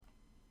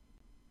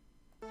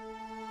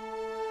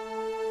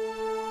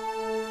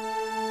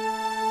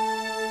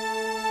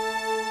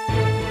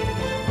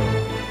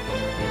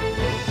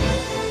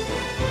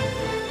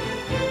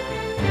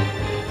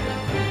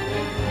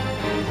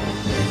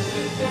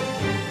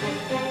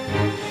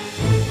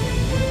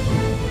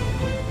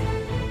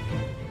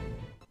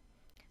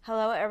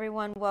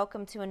everyone.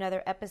 Welcome to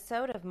another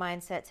episode of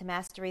Mindset to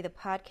Mastery, the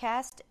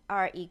podcast,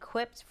 our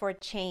Equipped for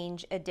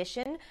Change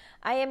edition.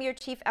 I am your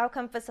Chief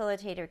Outcome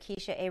Facilitator,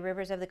 Keisha A.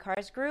 Rivers of the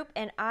CARS Group,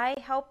 and I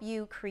help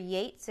you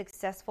create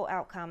successful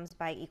outcomes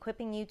by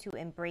equipping you to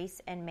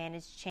embrace and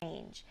manage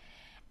change.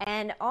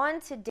 And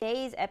on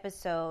today's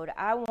episode,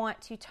 I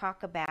want to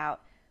talk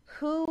about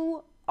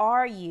who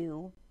are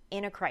you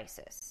in a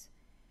crisis?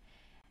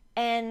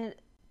 And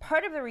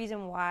part of the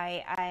reason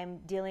why I'm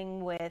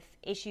dealing with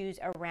issues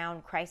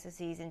around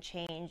crises and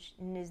change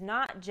is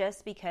not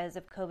just because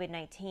of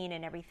COVID-19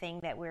 and everything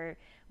that we're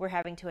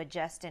having to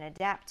adjust and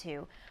adapt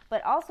to,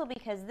 but also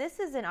because this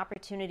is an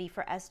opportunity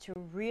for us to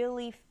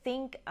really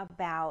think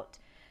about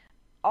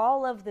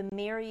all of the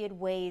myriad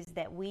ways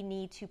that we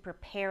need to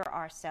prepare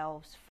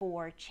ourselves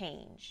for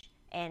change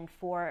and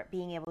for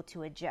being able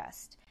to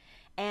adjust.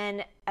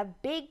 And a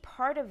big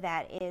part of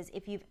that is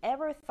if you've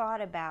ever thought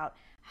about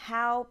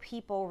how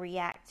people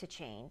react to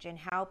change and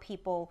how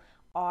people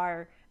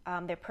are,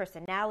 their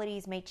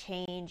personalities may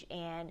change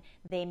and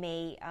they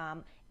may,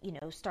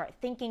 start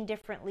thinking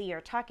differently or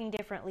talking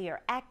differently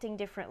or acting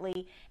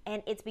differently.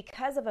 And it's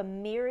because of a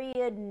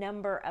myriad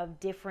number of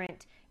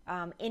different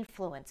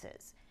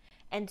influences.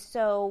 And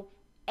so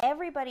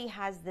everybody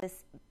has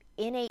this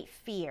innate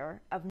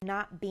fear of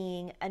not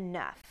being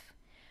enough.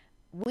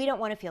 We don't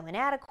want to feel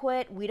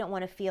inadequate. We don't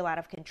want to feel out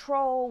of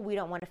control. We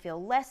don't want to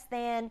feel less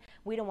than.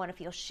 We don't want to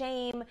feel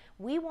shame.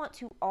 We want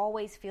to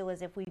always feel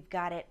as if we've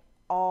got it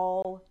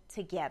all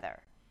together.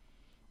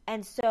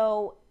 And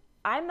so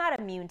I'm not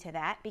immune to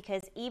that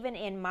because even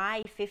in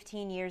my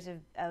 15 years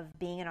of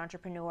being an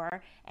entrepreneur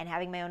and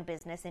having my own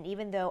business, and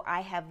even though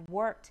I have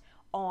worked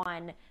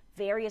on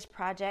various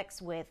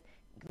projects with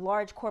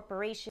large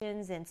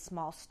corporations and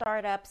small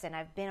startups, and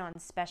I've been on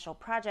special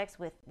projects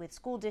with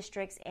school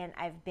districts, and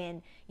I've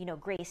been,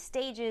 graced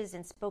stages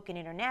and spoken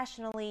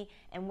internationally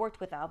and worked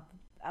with a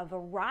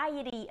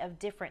variety of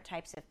different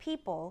types of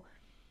people.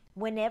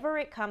 Whenever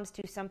it comes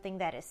to something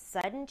that is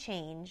sudden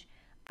change,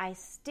 I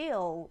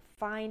still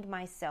find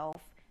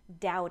myself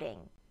doubting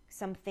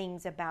some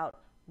things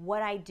about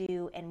what I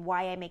do and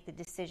why I make the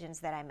decisions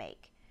that I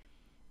make.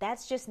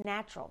 That's just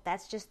natural.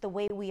 That's just the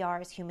way we are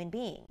as human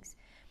beings.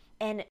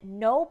 And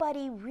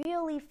nobody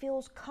really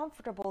feels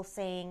comfortable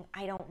saying,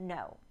 I don't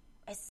know,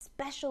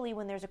 especially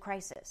when there's a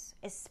crisis,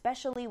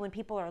 especially when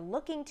people are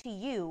looking to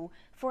you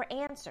for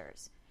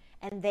answers.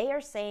 And they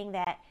are saying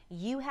that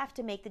you have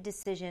to make the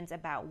decisions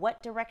about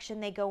what direction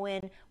they go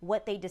in,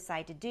 what they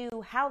decide to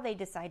do, how they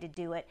decide to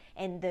do it,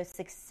 and the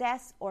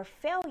success or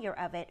failure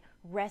of it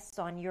rests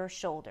on your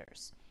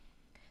shoulders.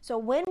 So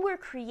when we're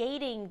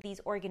creating these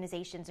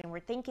organizations and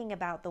we're thinking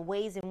about the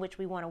ways in which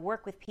we want to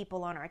work with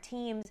people on our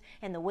teams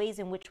and the ways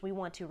in which we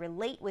want to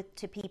relate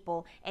to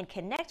people and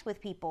connect with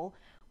people,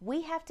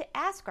 we have to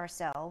ask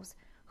ourselves,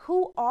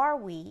 who are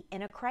we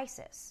in a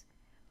crisis?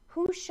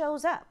 Who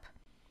shows up?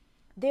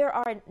 There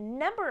are a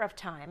number of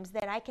times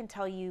that I can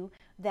tell you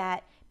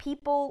that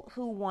people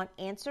who want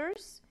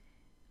answers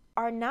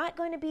are not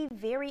going to be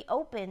very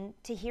open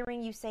to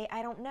hearing you say,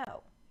 I don't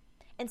know.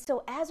 And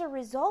so as a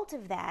result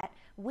of that,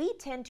 we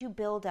tend to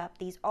build up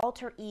these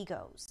alter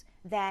egos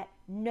that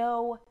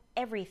know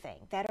everything,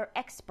 that are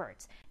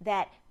experts,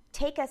 that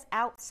take us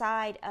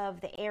outside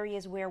of the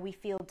areas where we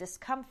feel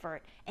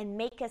discomfort and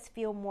make us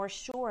feel more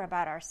sure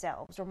about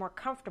ourselves or more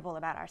comfortable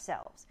about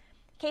ourselves.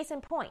 Case in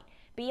point,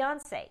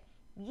 Beyonce,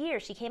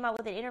 she came out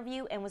with an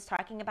interview and was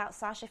talking about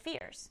Sasha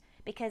Fierce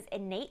because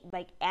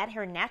at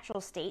her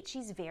natural state,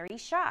 she's very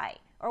shy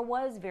or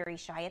was very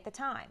shy at the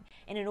time.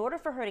 And in order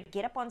for her to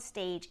get up on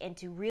stage and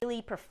to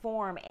really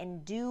perform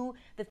and do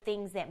the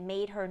things that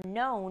made her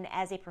known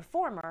as a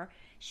performer,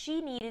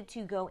 she needed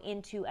to go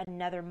into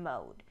another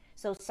mode.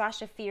 So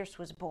Sasha Fierce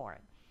was born.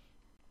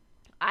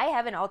 I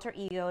have an alter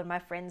ego and my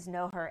friends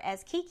know her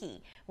as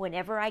Kiki.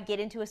 Whenever I get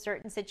into a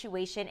certain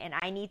situation and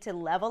I need to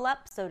level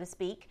up, so to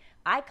speak,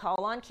 I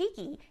call on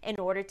Kiki in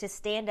order to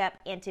stand up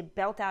and to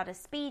belt out a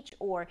speech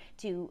or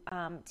to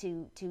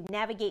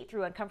navigate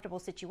through uncomfortable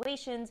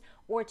situations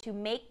or to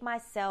make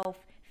myself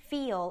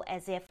feel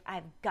as if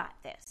I've got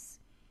this.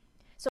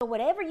 So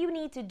whatever you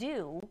need to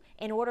do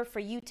in order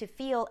for you to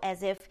feel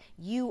as if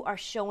you are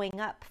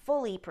showing up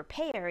fully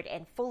prepared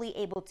and fully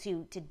able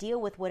to deal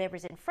with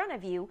whatever's in front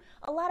of you,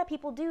 a lot of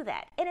people do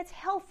that. And it's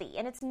healthy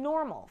and it's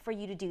normal for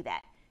you to do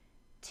that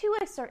to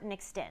a certain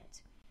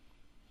extent.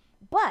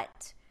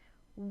 But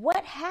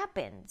what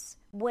happens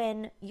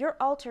when your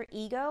alter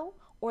ego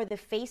or the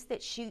face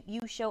that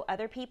you show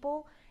other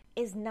people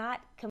is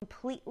not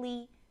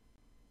completely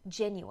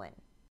genuine?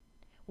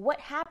 What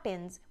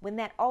happens when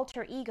that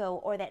alter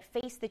ego or that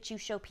face that you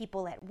show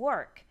people at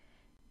work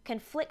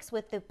conflicts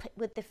with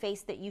the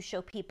face that you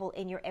show people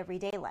in your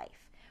everyday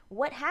life?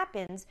 What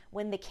happens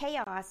when the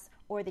chaos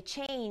or the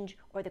change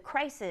or the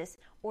crisis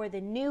or the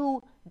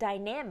new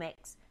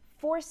dynamics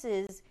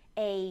forces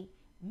a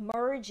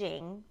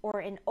merging or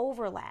an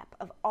overlap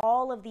of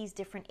all of these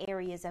different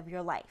areas of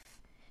your life?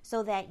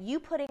 So that you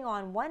putting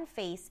on one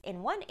face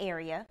in one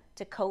area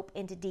to cope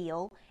and to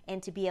deal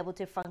and to be able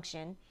to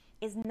function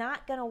is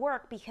not going to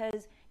work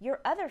because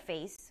your other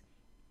face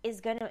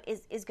is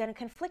gonna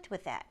conflict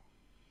with that.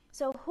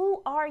 So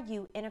who are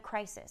you in a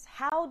crisis?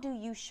 How do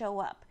you show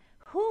up?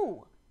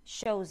 Who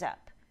shows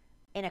up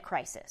in a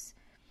crisis?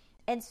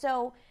 And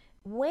so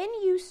when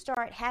you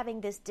start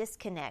having this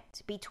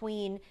disconnect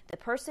between the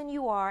person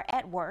you are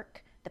at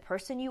work, the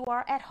person you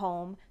are at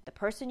home, the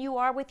person you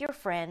are with your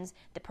friends,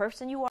 the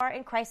person you are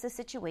in crisis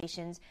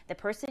situations, the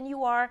person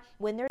you are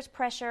when there's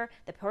pressure,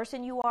 the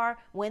person you are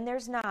when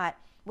there's not,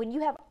 when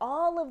you have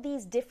all of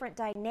these different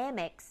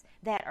dynamics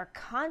that are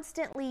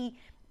constantly,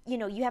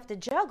 you have to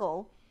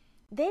juggle,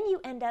 then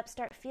you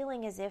start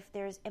feeling as if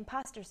there's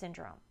imposter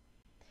syndrome.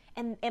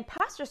 And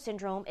imposter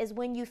syndrome is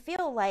when you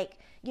feel like,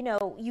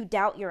 you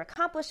doubt your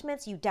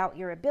accomplishments, you doubt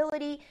your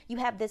ability, you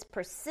have this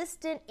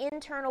persistent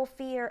internal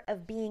fear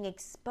of being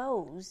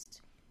exposed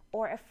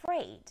or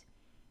afraid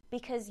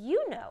because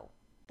you know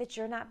that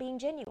you're not being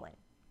genuine.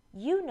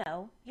 You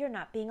know you're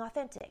not being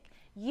authentic.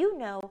 You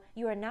know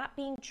you are not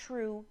being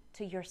true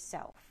to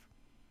yourself.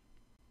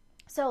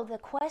 So the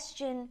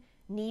question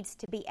needs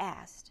to be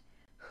asked,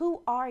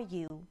 who are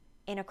you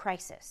in a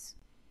crisis?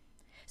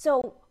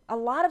 So a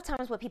lot of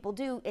times what people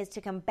do is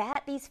to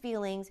combat these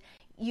feelings,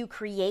 you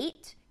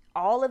create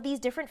all of these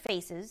different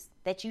faces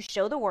that you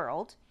show the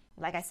world.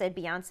 Like I said,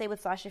 Beyonce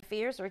with Sasha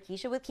Fierce or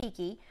Keisha with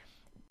Kiki.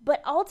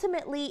 But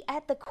ultimately,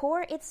 at the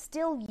core, it's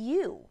still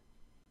you.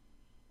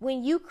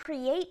 When you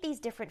create these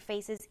different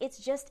faces,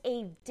 it's just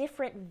a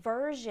different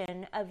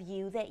version of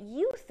you that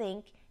you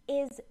think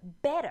is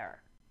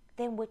better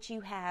than what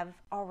you have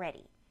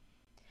already.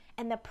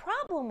 And the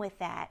problem with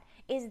that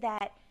is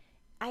that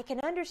I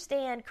can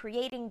understand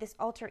creating this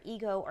alter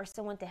ego or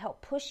someone to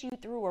help push you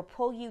through or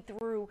pull you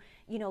through,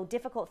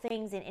 difficult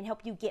things and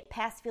help you get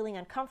past feeling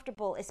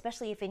uncomfortable,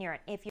 especially if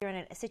you're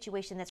in a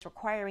situation that's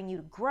requiring you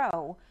to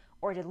grow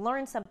or to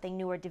learn something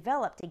new or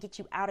develop to get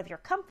you out of your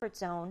comfort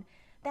zone.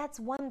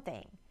 That's one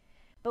thing.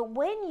 But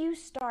when you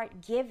start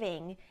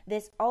giving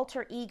this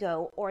alter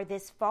ego or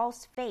this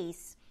false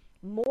face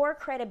more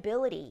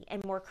credibility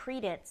and more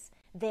credence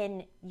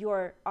than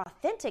your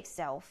authentic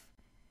self,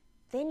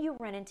 then you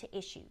run into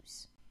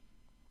issues.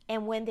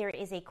 And when there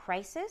is a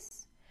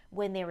crisis,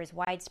 when there is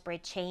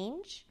widespread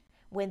change,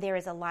 when there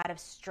is a lot of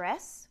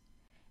stress,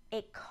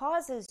 it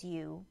causes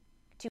you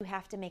to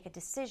have to make a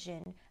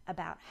decision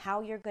about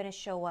how you're going to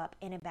show up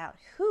and about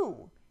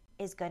who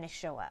is going to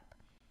show up.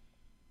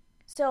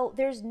 So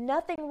there's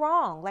nothing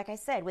wrong, like I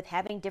said, with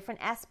having different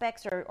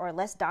aspects or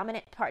less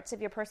dominant parts of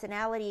your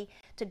personality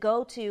to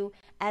go to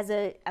as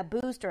a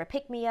boost or a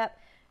pick-me-up.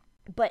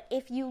 But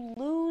if you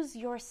lose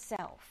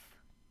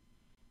yourself,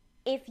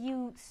 if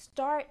you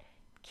start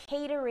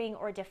catering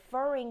or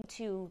deferring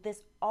to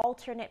this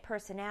alternate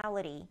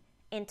personality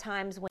in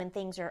times when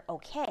things are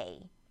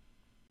okay,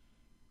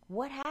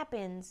 what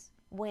happens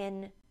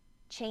when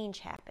change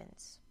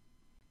happens?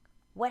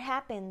 What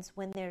happens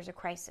when there's a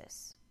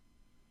crisis?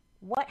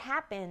 What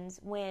happens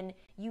when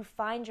you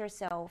find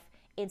yourself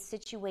in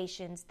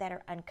situations that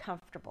are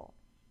uncomfortable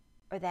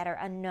or that are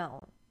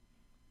unknown?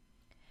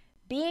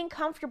 Being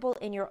comfortable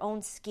in your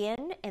own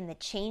skin and the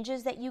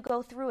changes that you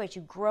go through as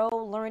you grow,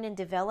 learn, and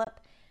develop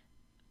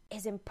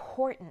is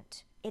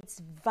important.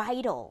 It's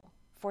vital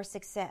for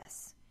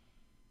success.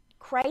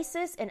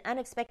 Crisis and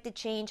unexpected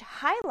change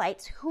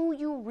highlights who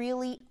you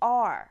really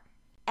are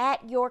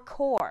at your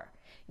core.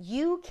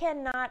 You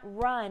cannot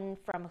run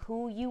from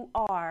who you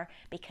are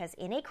because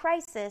in a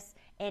crisis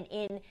and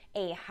in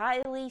a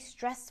highly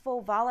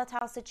stressful,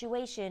 volatile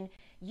situation,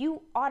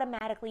 you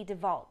automatically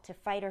default to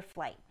fight or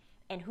flight.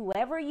 And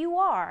whoever you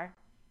are,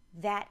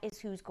 that is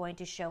who's going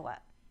to show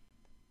up.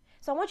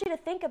 So I want you to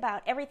think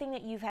about everything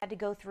that you've had to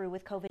go through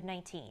with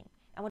COVID-19.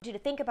 I want you to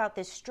think about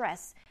this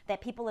stress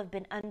that people have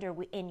been under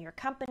in your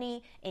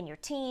company, in your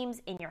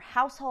teams, in your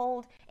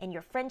household, in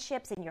your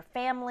friendships, in your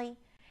family.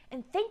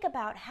 And think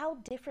about how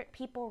different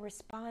people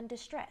respond to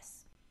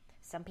stress.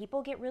 Some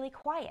people get really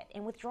quiet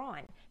and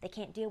withdrawn. They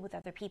can't deal with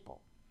other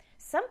people.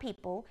 Some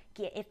people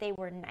if they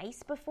were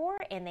nice before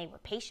and they were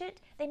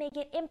patient, they may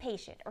get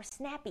impatient or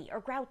snappy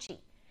or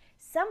grouchy.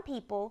 Some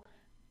people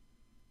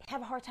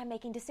have a hard time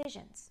making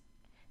decisions.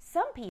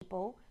 Some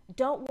people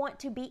don't want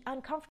to be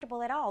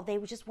uncomfortable at all. They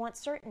just want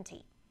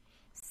certainty.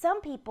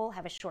 Some people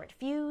have a short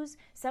fuse.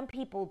 Some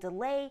people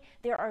delay.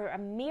 There are a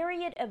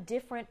myriad of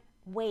different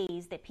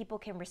ways that people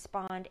can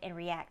respond and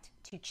react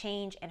to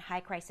change and high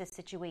crisis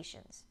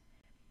situations.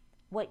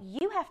 What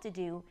you have to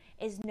do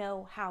is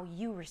know how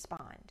you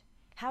respond.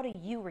 How do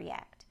you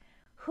react?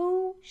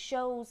 Who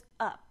shows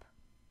up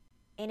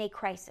in a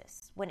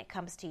crisis when it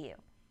comes to you?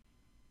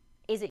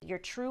 Is it your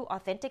true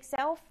authentic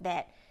self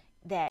that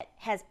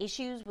has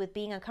issues with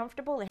being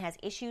uncomfortable and has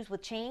issues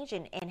with change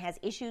and has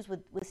issues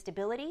with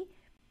stability?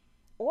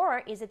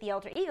 Or is it the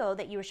alter ego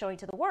that you were showing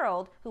to the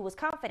world who was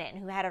confident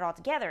and who had it all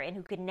together and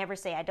who could never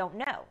say, I don't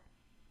know?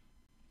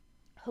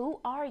 Who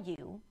are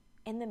you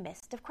in the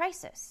midst of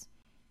crisis?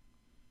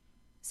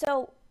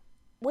 So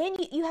when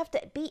you have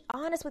to be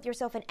honest with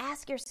yourself and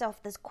ask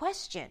yourself this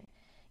question,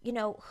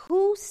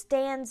 who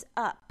stands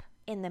up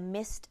in the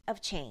midst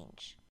of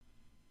change?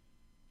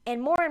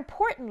 And more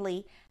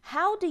importantly,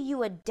 how do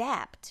you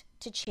adapt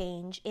to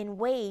change in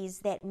ways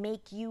that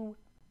make you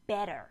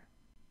better.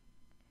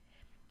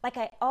 Like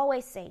I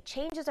always say,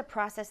 change is a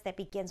process that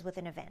begins with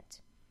an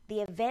event.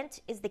 The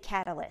event is the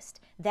catalyst.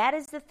 That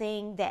is the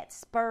thing that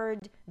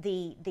spurred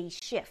the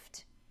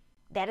shift.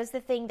 That is the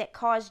thing that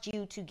caused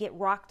you to get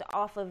rocked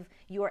off of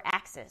your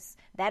axis.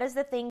 That is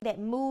the thing that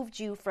moved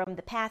you from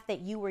the path that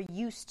you were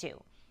used to.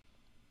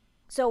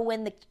 So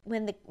when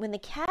the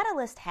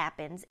catalyst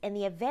happens and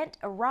the event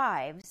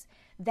arrives,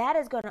 that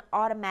is going to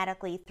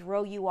automatically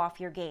throw you off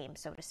your game,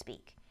 so to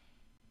speak.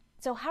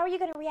 So how are you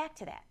going to react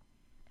to that?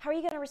 How are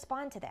you going to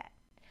respond to that?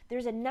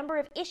 There's a number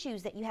of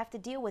issues that you have to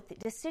deal with,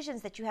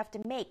 decisions that you have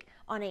to make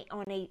on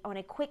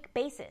a quick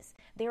basis.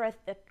 There are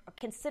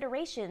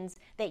considerations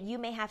that you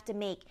may have to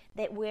make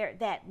that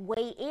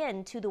weigh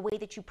into the way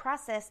that you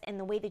process and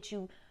the way that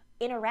you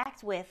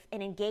interact with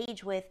and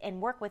engage with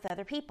and work with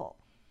other people.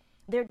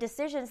 There are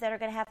decisions that are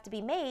going to have to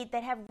be made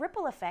that have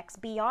ripple effects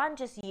beyond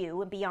just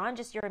you and beyond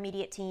just your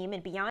immediate team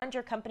and beyond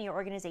your company or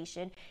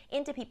organization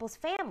into people's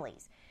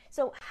families.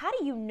 So how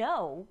do you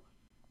know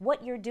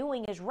what you're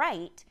doing is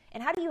right,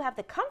 and how do you have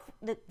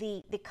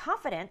the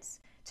confidence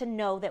to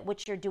know that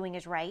what you're doing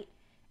is right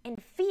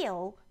and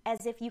feel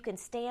as if you can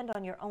stand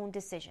on your own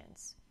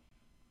decisions?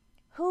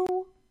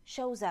 Who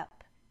shows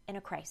up in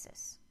a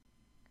crisis?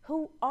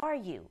 Who are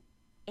you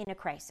in a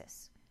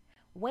crisis?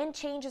 When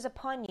change is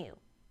upon you,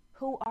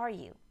 who are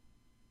you?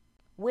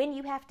 When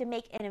you have to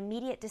make an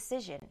immediate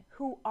decision,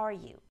 who are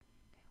you?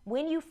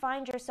 When you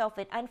find yourself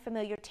in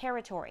unfamiliar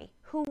territory,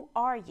 who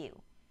are you?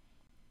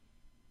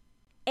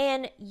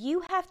 And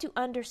you have to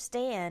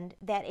understand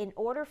that in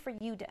order for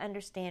you to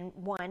understand,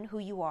 one, who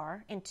you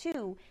are, and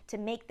two, to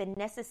make the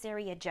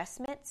necessary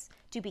adjustments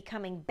to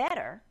becoming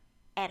better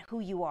at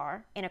who you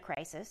are in a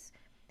crisis,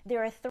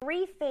 there are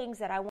three things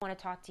that I want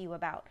to talk to you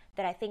about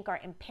that I think are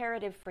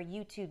imperative for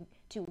you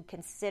to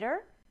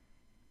consider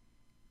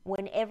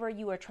whenever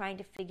you are trying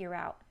to figure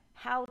out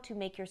how to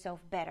make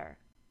yourself better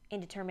in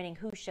determining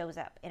who shows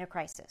up in a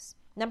crisis.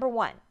 Number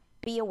one,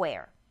 be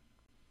aware.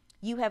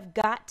 You have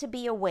got to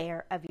be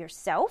aware of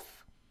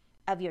yourself,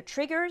 of your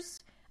triggers,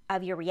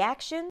 of your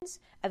reactions,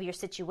 of your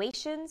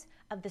situations,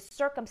 of the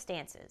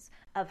circumstances,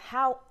 of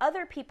how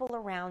other people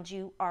around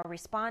you are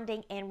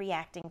responding and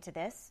reacting to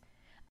this,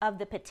 of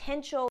the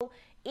potential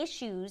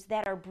issues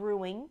that are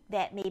brewing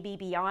that may be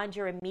beyond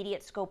your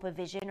immediate scope of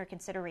vision or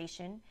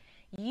consideration.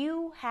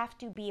 You have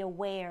to be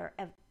aware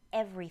of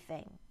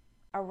everything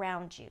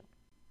around you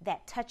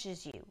that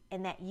touches you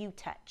and that you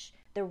touch,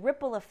 the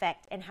ripple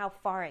effect and how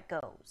far it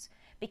goes.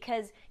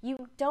 Because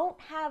you don't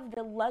have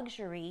the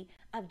luxury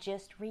of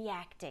just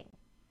reacting.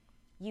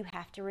 You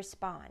have to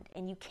respond,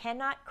 and you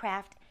cannot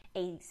craft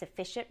a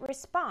sufficient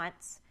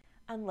response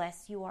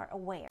unless you are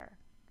aware.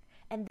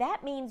 And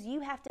that means you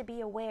have to be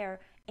aware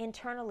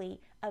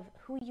internally of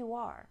who you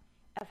are,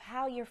 of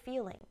how you're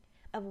feeling,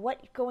 of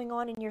what's going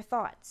on in your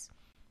thoughts,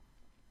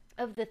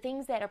 of the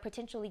things that are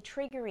potentially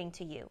triggering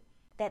to you,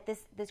 that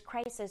this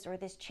crisis or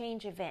this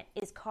change event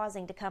is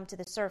causing to come to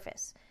the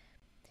surface.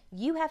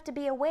 You have to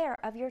be aware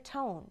of your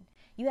tone.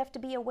 You have to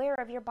be aware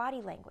of your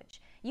body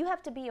language. You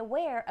have to be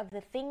aware of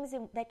the things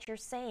that you're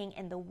saying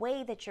and the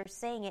way that you're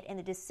saying it and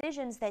the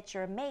decisions that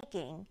you're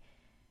making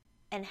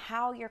and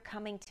how you're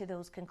coming to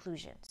those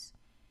conclusions.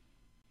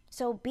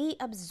 So be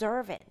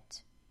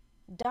observant.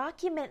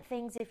 Document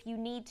things if you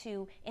need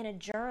to in a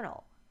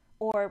journal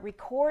or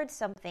record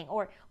something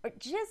or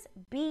just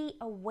be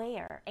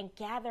aware and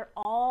gather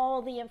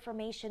all the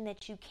information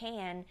that you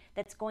can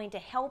that's going to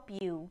help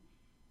you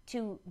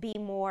to be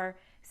more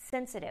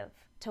sensitive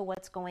to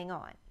what's going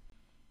on.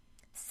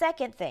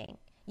 Second thing,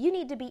 you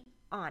need to be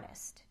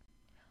honest.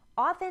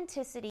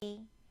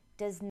 Authenticity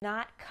does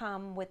not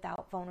come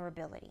without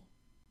vulnerability.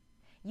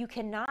 You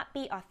cannot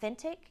be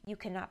authentic, you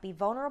cannot be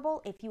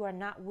vulnerable if you are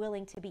not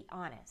willing to be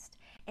honest.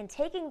 And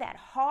taking that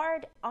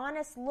hard,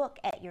 honest look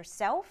at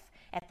yourself,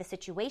 at the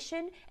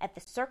situation, at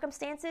the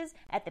circumstances,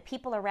 at the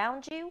people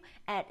around you,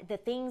 at the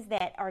things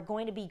that are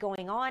going to be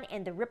going on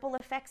and the ripple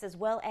effects as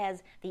well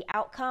as the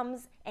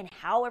outcomes and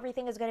how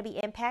everything is going to be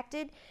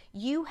impacted,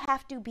 you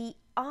have to be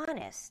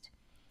honest.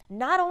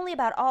 Not only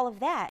about all of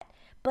that,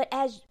 but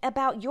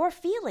about your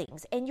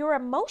feelings and your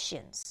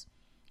emotions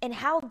and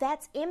how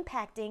that's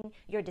impacting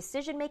your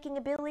decision-making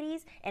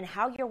abilities and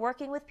how you're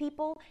working with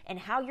people and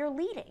how you're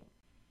leading.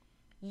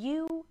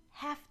 You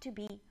have to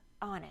be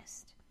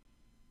honest.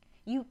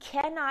 You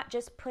cannot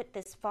just put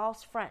this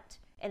false front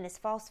and this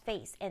false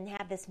face and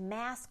have this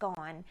mask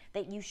on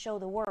that you show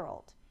the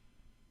world,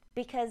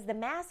 because the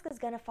mask is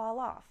going to fall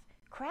off.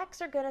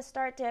 Cracks are going to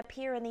start to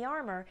appear in the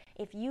armor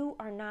if you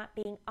are not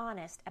being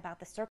honest about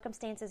the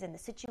circumstances and the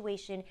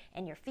situation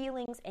and your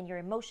feelings and your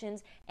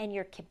emotions and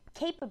your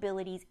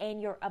capabilities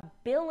and your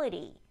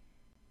ability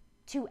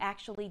to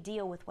actually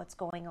deal with what's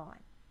going on.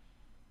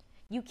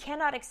 You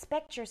cannot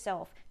expect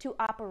yourself to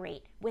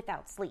operate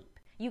without sleep.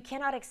 You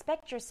cannot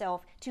expect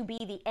yourself to be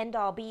the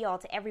end-all be-all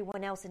to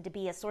everyone else and to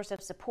be a source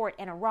of support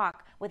and a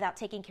rock without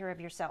taking care of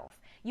yourself.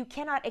 You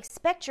cannot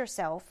expect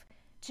yourself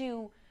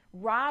to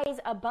rise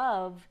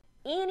above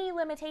any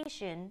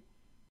limitation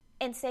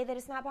and say that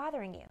it's not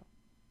bothering you.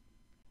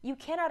 You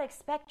cannot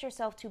expect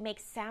yourself to make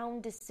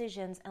sound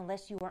decisions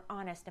unless you are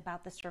honest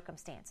about the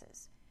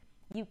circumstances.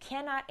 You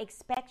cannot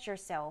expect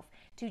yourself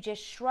to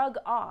just shrug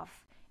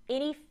off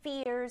any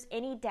fears,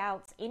 any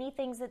doubts, any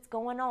things that's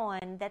going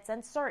on that's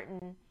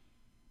uncertain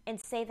and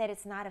say that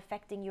it's not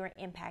affecting you or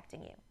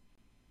impacting you.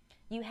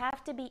 You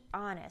have to be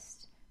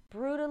honest,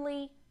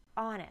 brutally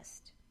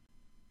honest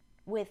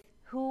with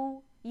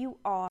who you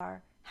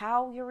are,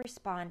 how you're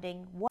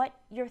responding, what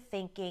you're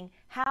thinking,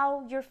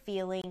 how you're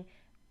feeling,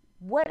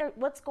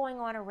 what's going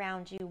on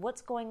around you,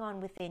 what's going on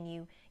within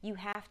you. You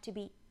have to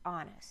be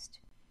honest.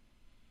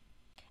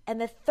 And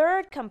the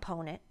third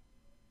component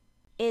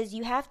is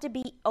you have to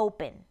be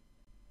open.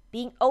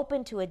 Being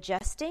open to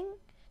adjusting,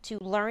 to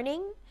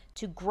learning,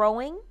 to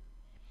growing.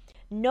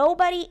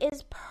 Nobody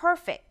is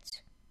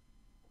perfect.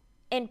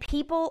 And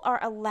people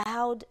are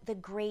allowed the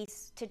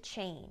grace to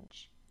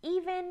change.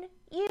 Even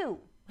you.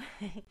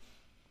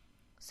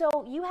 So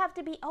you have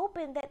to be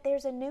open that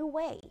there's a new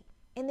way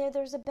and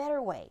there's a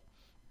better way.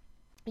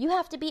 You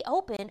have to be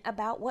open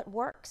about what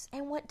works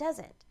and what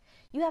doesn't.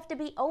 You have to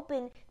be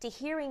open to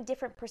hearing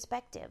different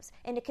perspectives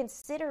and to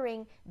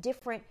considering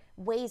different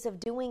ways of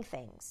doing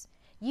things.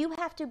 You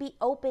have to be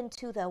open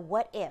to the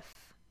what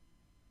if.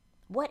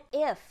 What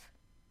if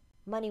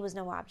money was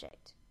no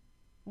object?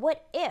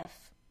 What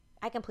if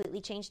I completely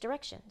changed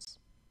directions?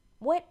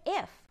 What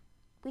if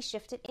we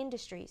shifted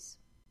industries?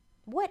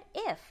 What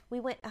if we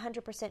went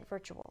 100%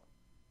 virtual?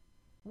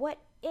 What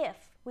if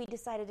we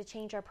decided to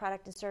change our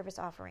product and service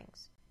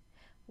offerings?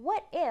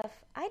 What if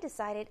I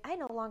decided I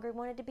no longer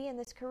wanted to be in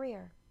this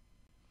career?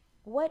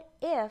 What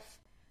if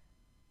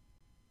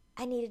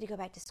I needed to go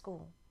back to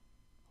school?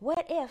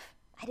 What if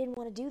I didn't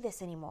want to do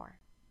this anymore?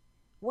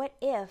 What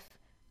if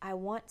I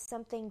want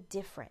something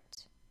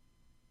different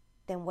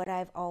than what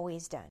I've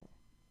always done?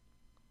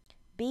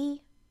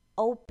 Be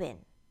open.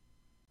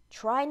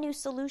 Try new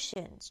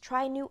solutions.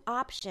 Try new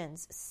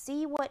options.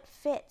 See what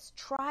fits.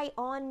 Try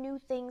on new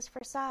things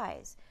for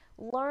size.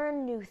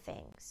 Learn new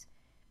things.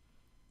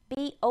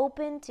 Be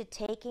open to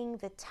taking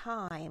the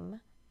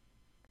time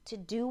to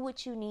do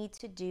what you need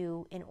to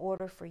do in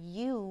order for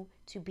you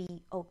to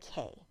be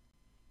okay.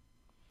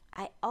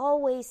 I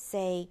always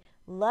say,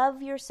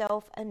 love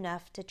yourself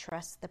enough to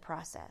trust the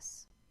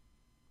process.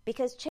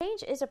 Because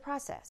change is a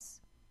process.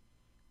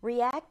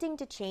 Reacting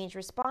to change,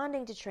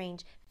 responding to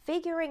change,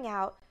 figuring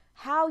out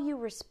how you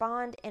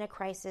respond in a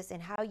crisis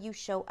and how you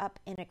show up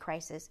in a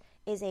crisis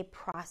is a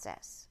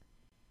process.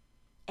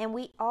 And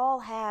we all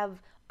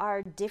have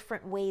our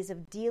different ways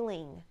of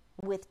dealing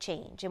with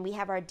change, and we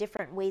have our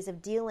different ways of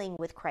dealing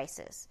with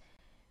crisis.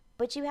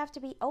 But you have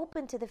to be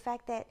open to the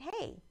fact that,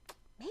 hey,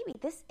 maybe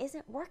this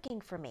isn't working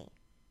for me.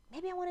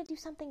 Maybe I want to do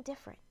something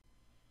different.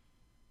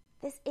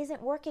 This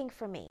isn't working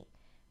for me.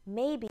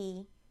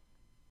 Maybe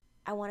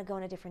I want to go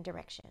in a different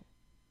direction.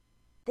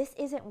 This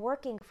isn't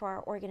working for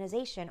our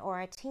organization or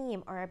our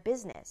team or our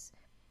business.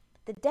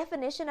 The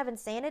definition of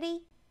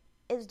insanity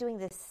is doing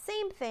the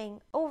same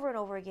thing over and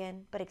over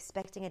again, but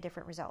expecting a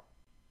different result.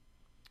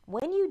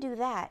 When you do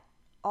that,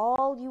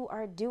 all you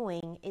are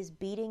doing is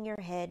beating your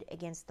head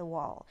against the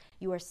wall.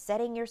 You are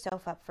setting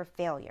yourself up for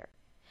failure.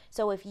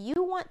 So if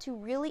you want to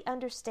really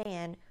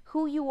understand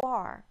who you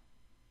are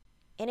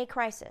in a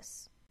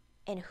crisis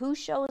and who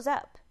shows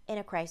up in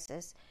a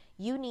crisis,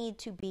 you need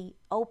to be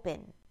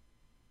open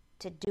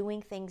to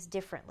doing things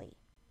differently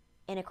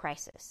in a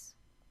crisis.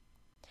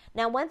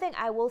 Now, one thing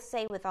I will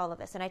say with all of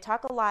this, and I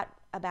talk a lot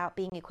about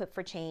being equipped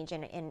for change,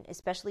 and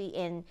especially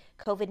in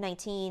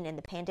COVID-19 and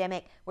the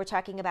pandemic, we're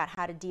talking about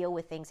how to deal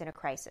with things in a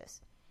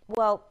crisis.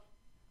 Well,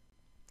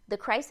 the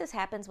crisis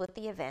happens with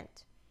the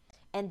event,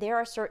 and there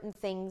are certain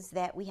things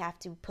that we have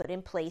to put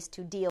in place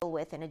to deal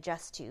with and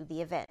adjust to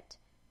the event.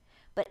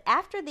 But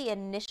after the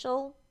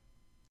initial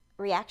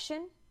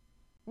reaction,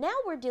 now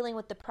we're dealing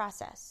with the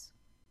process.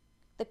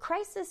 The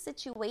crisis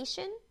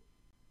situation,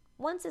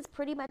 once it's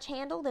pretty much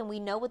handled and we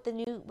know what the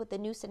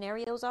new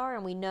scenarios are,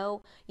 and we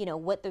know,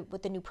 what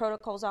the new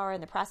protocols are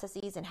and the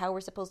processes and how we're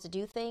supposed to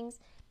do things,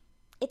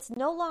 it's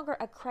no longer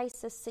a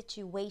crisis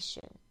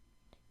situation.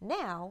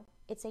 Now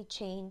it's a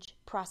change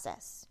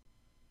process.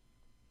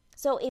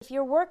 So if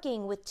you're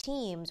working with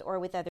teams or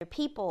with other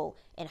people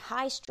in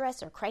high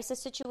stress or crisis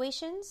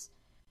situations,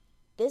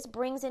 this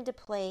brings into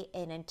play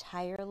an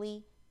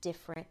entirely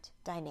different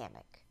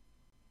dynamic.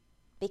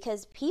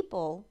 Because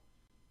people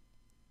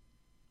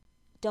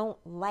don't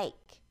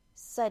like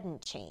sudden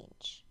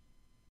change.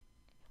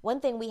 One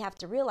thing we have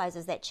to realize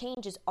is that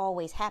change is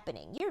always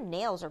happening. Your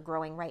nails are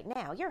growing right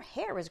now. Your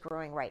hair is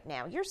growing right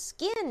now. Your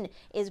skin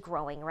is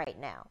growing right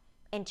now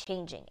and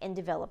changing and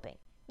developing.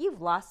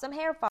 You've lost some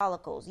hair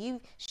follicles.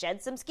 You've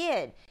shed some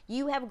skin.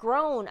 You have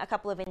grown a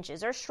couple of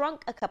inches or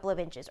shrunk a couple of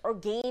inches or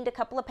gained a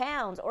couple of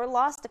pounds or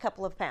lost a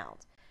couple of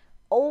pounds.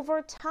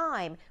 Over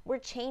time, we're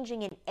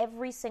changing in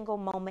every single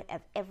moment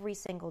of every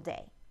single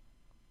day.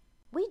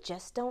 We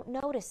just don't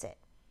notice it.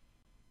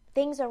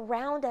 Things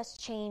around us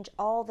change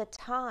all the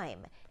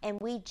time, and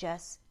we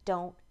just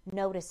don't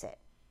notice it.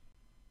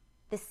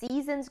 The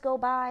seasons go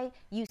by,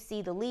 you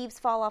see the leaves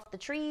fall off the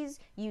trees,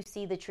 you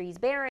see the trees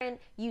barren,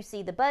 you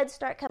see the buds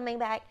start coming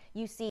back,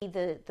 you see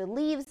the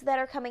leaves that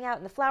are coming out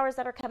and the flowers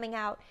that are coming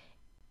out.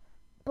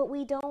 But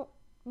we don't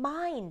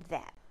mind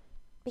that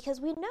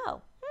because we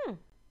know,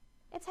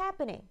 it's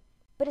happening,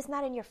 but it's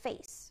not in your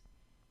face.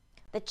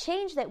 The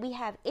change that we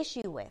have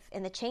issue with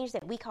and the change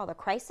that we call a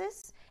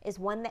crisis is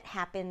one that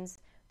happens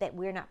that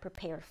we're not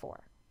prepared for.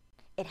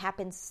 It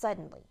happens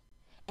suddenly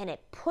and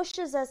it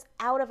pushes us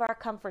out of our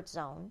comfort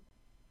zone.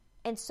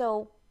 And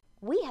so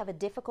we have a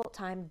difficult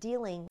time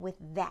dealing with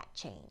that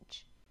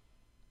change.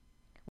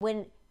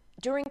 When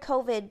during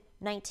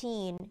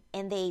COVID-19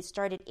 and they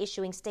started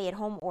issuing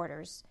stay-at-home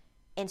orders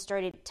and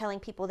started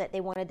telling people that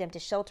they wanted them to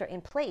shelter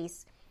in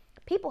place,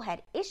 people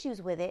had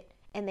issues with it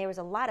and there was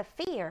a lot of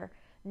fear,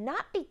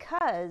 not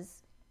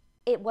because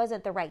it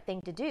wasn't the right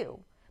thing to do,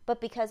 but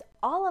because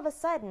all of a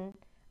sudden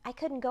I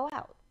couldn't go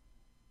out.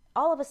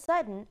 All of a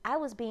sudden I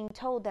was being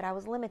told that I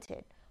was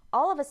limited.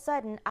 All of a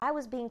sudden, I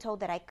was being told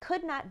that I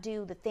could not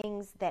do the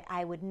things that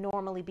I would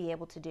normally be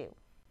able to do.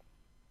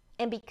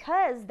 And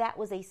because that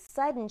was a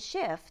sudden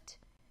shift,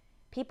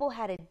 people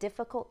had a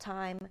difficult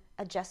time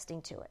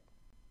adjusting to it.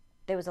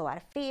 There was a lot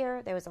of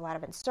fear. There was a lot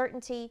of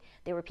uncertainty.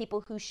 There were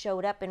people who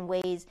showed up in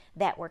ways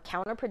that were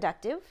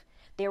counterproductive.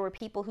 There were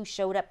people who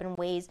showed up in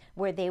ways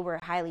where they were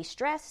highly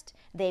stressed.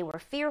 They were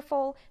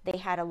fearful. They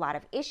had a lot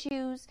of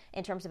issues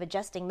in terms of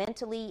adjusting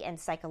mentally and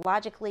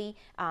psychologically.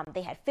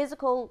 They had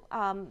physical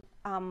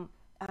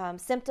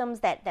symptoms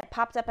that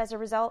popped up as a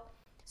result.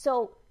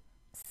 So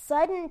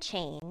sudden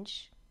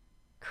change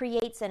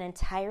creates an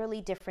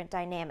entirely different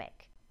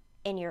dynamic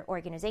in your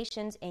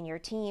organizations, in your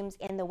teams,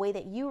 in the way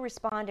that you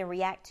respond and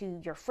react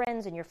to your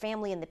friends and your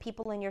family and the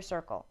people in your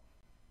circle.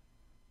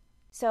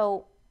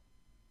 So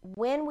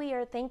when we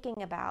are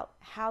thinking about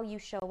how you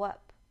show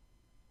up,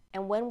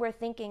 and when we're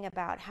thinking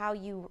about how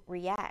you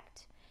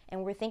react,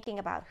 and we're thinking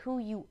about who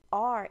you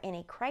are in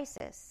a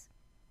crisis,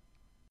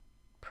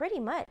 pretty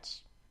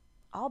much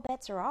all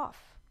bets are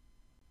off.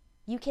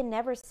 You can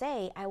never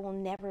say, I will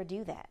never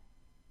do that,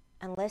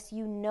 unless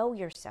you know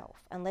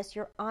yourself, unless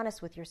you're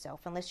honest with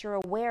yourself, unless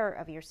you're aware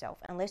of yourself,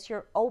 unless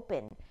you're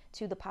open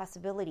to the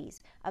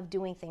possibilities of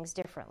doing things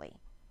differently.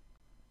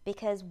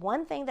 Because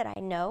one thing that I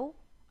know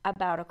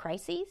about a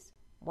crisis,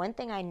 one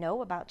thing I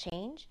know about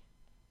change,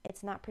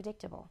 it's not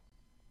predictable.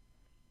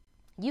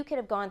 You could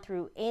have gone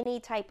through any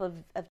type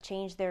of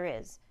change there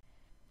is.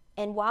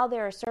 And while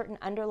there are certain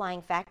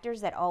underlying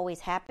factors that always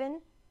happen,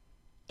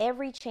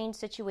 every change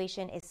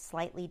situation is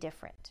slightly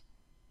different.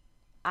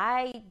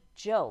 I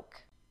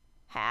joke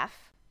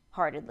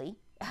half-heartedly,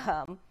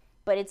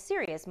 but it's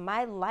serious.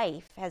 My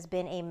life has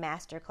been a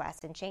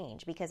masterclass in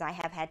change because I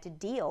have had to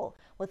deal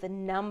with a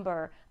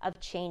number of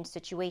change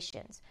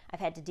situations. I've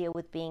had to deal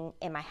with being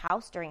in my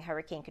house during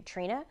Hurricane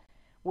Katrina,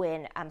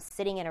 when I'm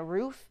sitting in a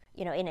roof,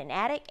 in an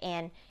attic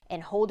and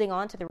holding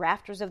on to the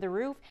rafters of the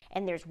roof,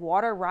 and there's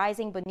water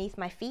rising beneath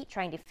my feet,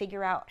 trying to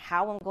figure out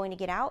how I'm going to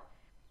get out,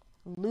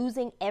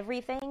 losing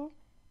everything,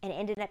 and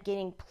ended up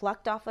getting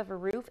plucked off of a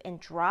roof and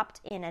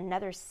dropped in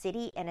another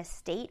city and a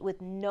state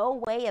with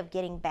no way of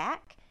getting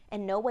back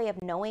and no way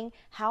of knowing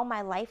how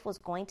my life was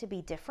going to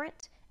be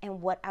different and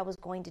what I was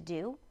going to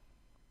do.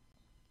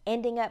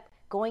 Ending up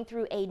going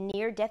through a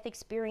near-death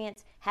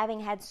experience, having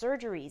had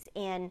surgeries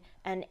and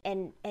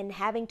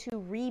having to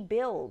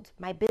rebuild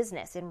my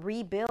business and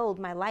rebuild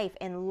my life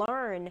and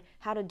learn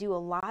how to do a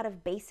lot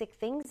of basic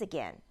things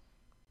again.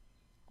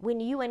 When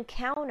you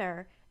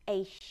encounter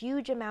a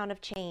huge amount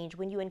of change,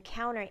 when you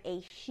encounter a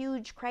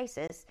huge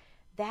crisis,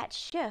 that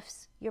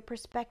shifts your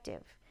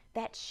perspective.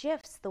 That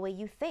shifts the way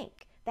you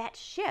think. That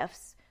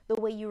shifts the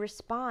way you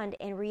respond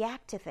and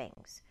react to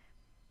things.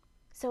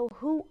 So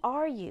who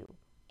are you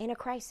in a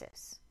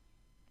crisis?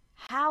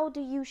 How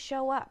do you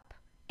show up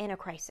in a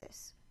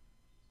crisis?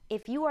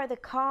 If you are the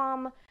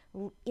calm,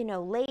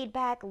 laid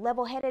back,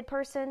 level-headed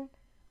person,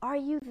 are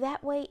you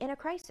that way in a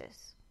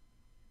crisis?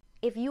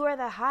 If you are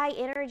the high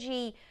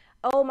energy,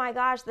 oh my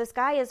gosh, the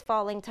sky is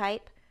falling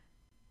type,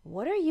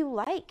 what are you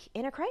like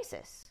in a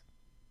crisis?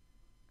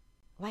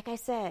 Like I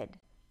said,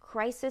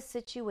 crisis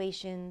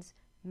situations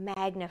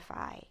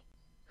magnify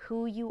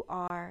who you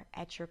are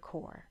at your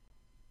core.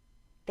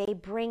 They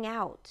bring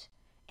out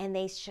and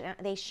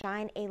they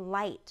shine a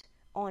light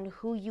on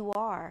who you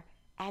are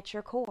at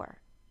your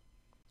core.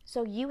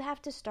 So you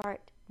have to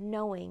start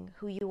knowing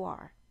who you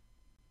are.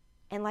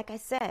 And like I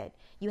said,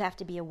 you have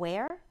to be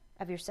aware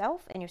of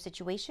yourself and your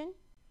situation.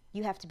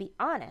 You have to be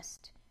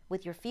honest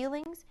with your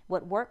feelings,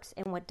 what works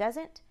and what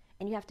doesn't,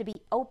 and you have to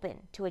be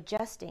open to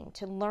adjusting,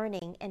 to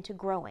learning, and to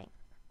growing.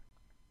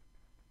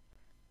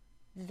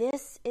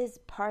 This is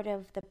part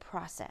of the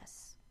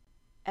process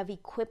of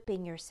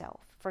equipping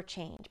yourself for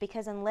change,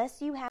 because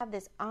unless you have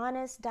this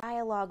honest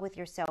dialogue with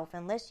yourself,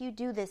 unless you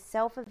do this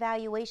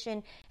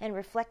self-evaluation and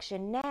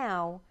reflection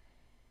now,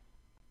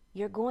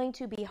 you're going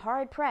to be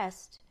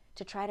hard-pressed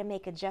to try to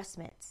make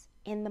adjustments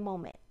in the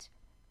moment,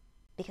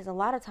 because a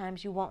lot of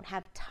times you won't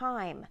have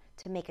time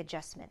to make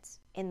adjustments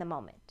in the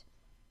moment.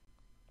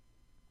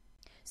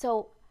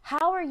 So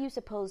How are you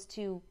supposed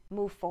to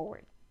move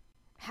forward?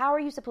 How are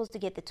you supposed to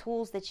get the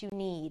tools that you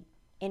need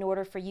in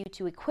order for you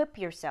to equip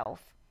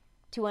yourself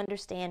to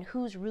understand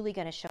who's really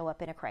going to show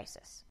up in a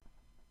crisis?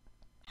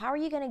 How are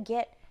you going to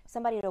get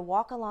somebody to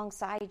walk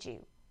alongside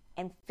you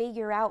and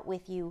figure out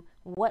with you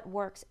what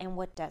works and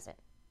what doesn't?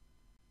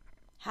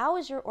 How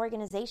is your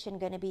organization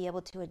going to be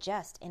able to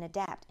adjust and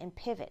adapt and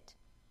pivot?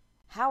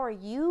 How are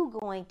you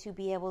going to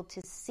be able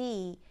to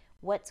see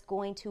what's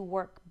going to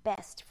work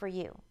best for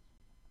you?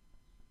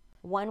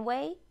 One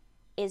way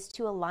is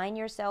to align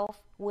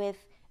yourself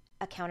with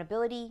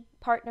accountability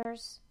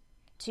partners,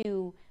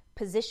 to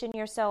position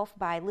yourself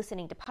by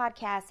listening to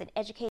podcasts and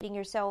educating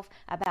yourself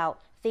about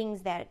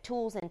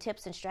tools and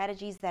tips and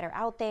strategies that are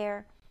out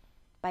there,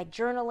 by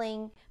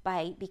journaling,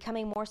 by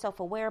becoming more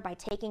self-aware, by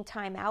taking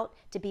time out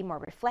to be more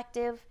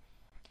reflective.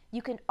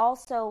 You can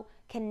also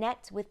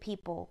connect with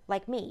people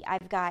like me.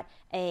 I've got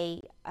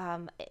a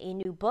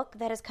new book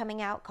that is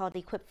coming out called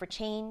Equipped for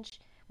Change,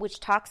 which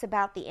talks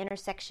about the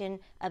intersection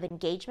of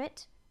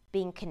engagement,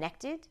 being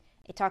connected.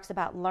 It talks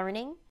about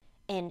learning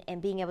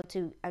and being able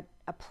to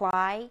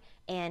apply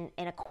and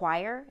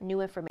acquire new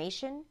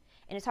information.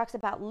 And it talks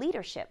about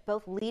leadership,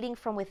 both leading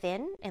from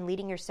within and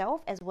leading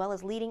yourself as well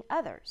as leading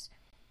others.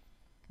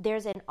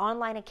 There's an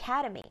online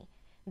academy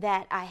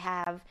that I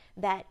have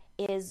that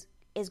is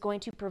going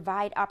to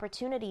provide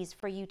opportunities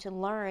for you to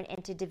learn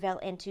and to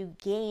develop and to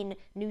gain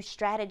new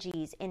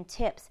strategies and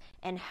tips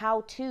and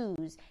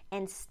how-tos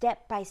and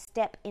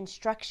step-by-step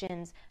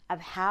instructions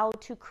of how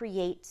to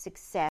create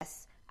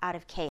success out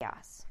of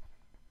chaos.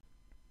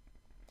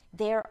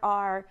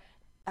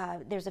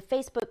 There's a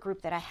Facebook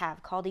group that I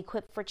have called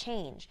Equipped for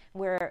Change,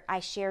 where I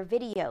share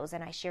videos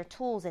and I share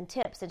tools and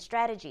tips and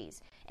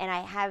strategies, and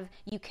I have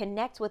you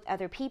connect with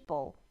other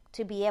people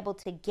to be able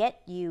to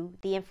get you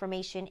the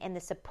information and the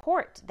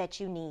support that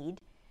you need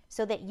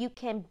so that you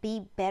can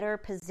be better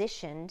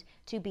positioned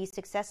to be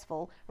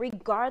successful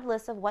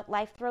regardless of what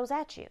life throws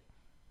at you.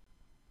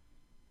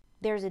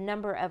 There's a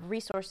number of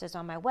resources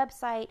on my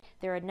website.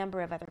 There are a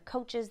number of other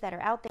coaches that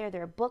are out there.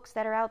 There are books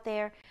that are out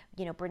there,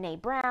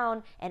 Brené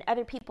Brown and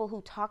other people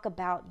who talk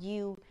about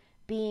you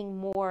being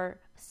more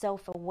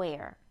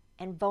self-aware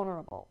and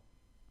vulnerable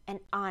and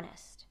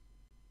honest.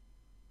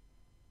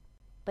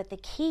 But the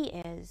key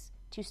is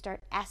to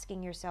start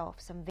asking yourself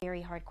some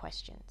very hard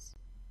questions.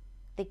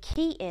 The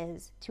key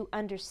is to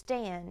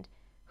understand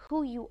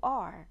who you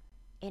are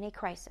in a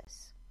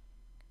crisis.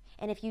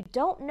 And if you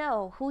don't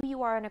know who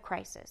you are in a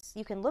crisis,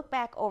 you can look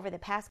back over the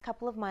past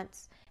couple of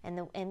months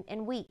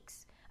and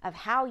weeks of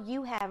how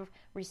you have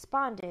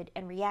responded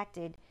and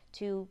reacted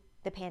to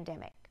the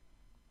pandemic.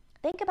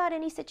 Think about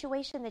any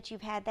situation that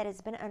you've had that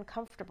has been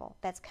uncomfortable,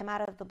 that's come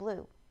out of the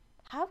blue.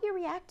 How have you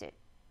reacted?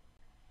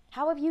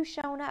 How have you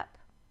shown up?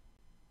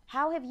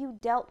 How have you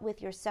dealt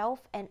with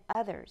yourself and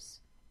others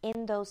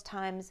in those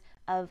times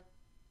of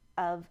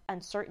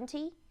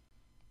uncertainty,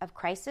 of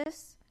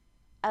crisis,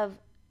 of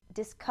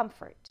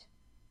discomfort?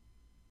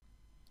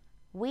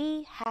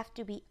 We have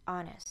to be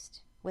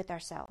honest with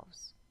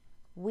ourselves.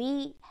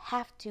 We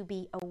have to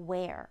be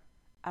aware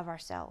of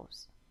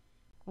ourselves.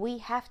 We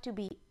have to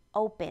be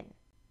open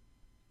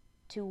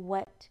to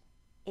what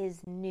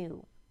is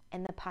new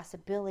and the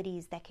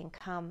possibilities that can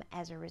come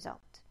as a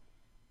result.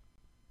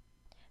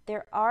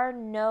 There are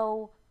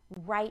no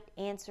right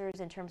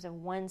answers in terms of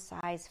one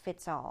size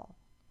fits all,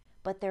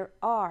 but there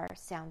are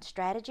sound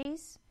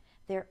strategies,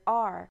 there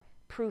are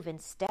proven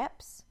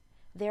steps,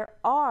 there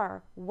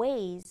are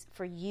ways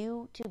for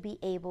you to be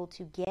able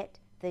to get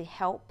the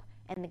help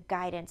and the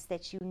guidance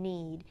that you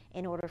need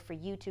in order for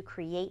you to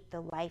create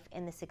the life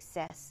and the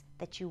success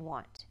that you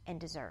want and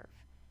deserve.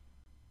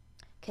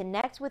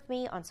 Connect with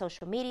me on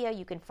social media.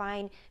 You can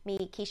find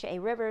me, Keisha A.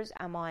 Rivers.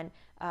 I'm on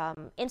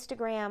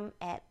Instagram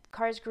at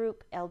Cars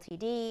Group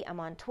Ltd. I'm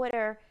on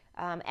Twitter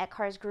at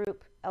Cars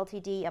Group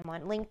Ltd. I'm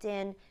on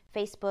LinkedIn,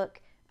 Facebook.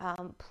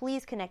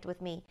 Please connect with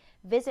me.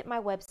 Visit my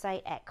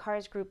website at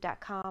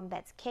carsgroup.com.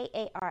 That's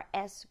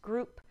KARS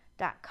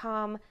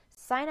group.com.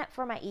 Sign up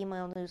for my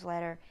email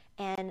newsletter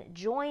and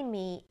join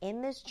me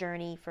in this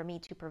journey for me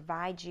to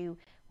provide you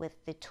with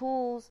the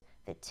tools,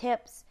 the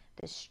tips,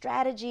 the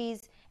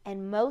strategies,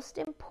 and most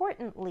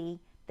importantly,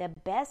 the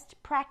best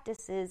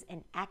practices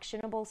and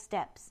actionable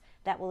steps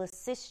that will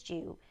assist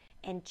you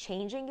in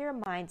changing your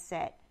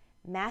mindset,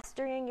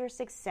 mastering your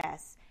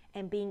success,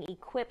 and being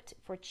equipped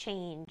for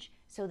change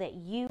so that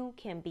you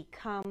can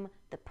become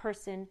the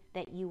person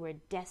that you were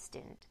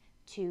destined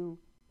to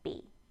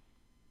be.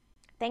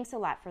 Thanks a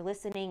lot for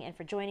listening and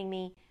for joining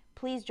me.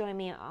 Please join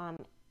me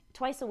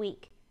twice a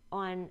week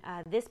on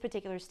this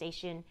particular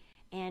station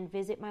and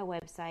visit my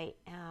website.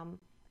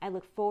 I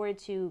look forward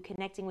to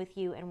connecting with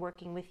you and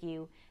working with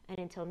you. And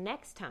until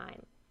next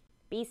time,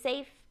 be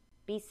safe,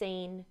 be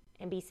sane,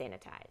 and be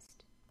sanitized.